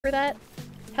for that?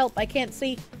 Help, I can't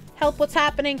see. Help, what's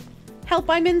happening? Help,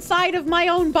 I'm inside of my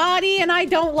own body and I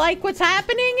don't like what's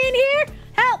happening in here.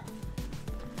 Help!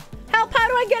 Help, how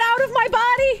do I get out of my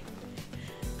body?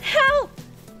 Help!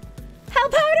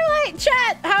 Help, how do I...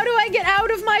 Chat, how do I get out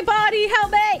of my body?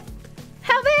 Help me!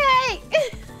 Help me!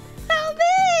 Help me!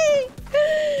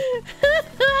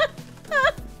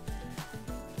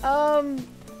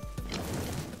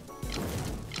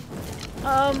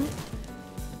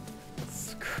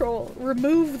 Scroll.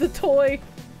 Remove the toy.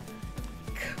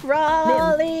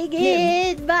 Crawling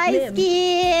in my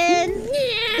skin.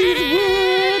 These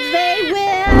wounds, they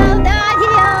will not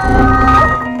heal.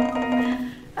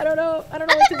 I don't know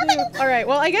what to do. Alright,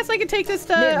 well, I guess I can take this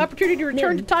opportunity to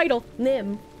return to title.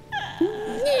 Nim. Maybe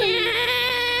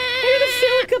the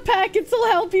silica packets will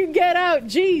help you get out.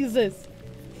 Jesus.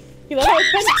 You know,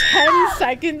 it's been 10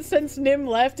 seconds since Nim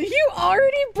left. You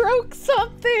already broke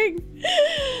something.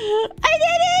 I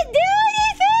didn't do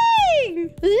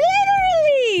anything.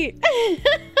 Literally.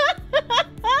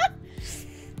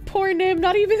 Poor Nim,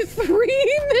 not even 3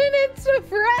 minutes of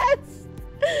rest.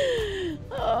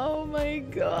 Oh my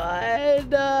god.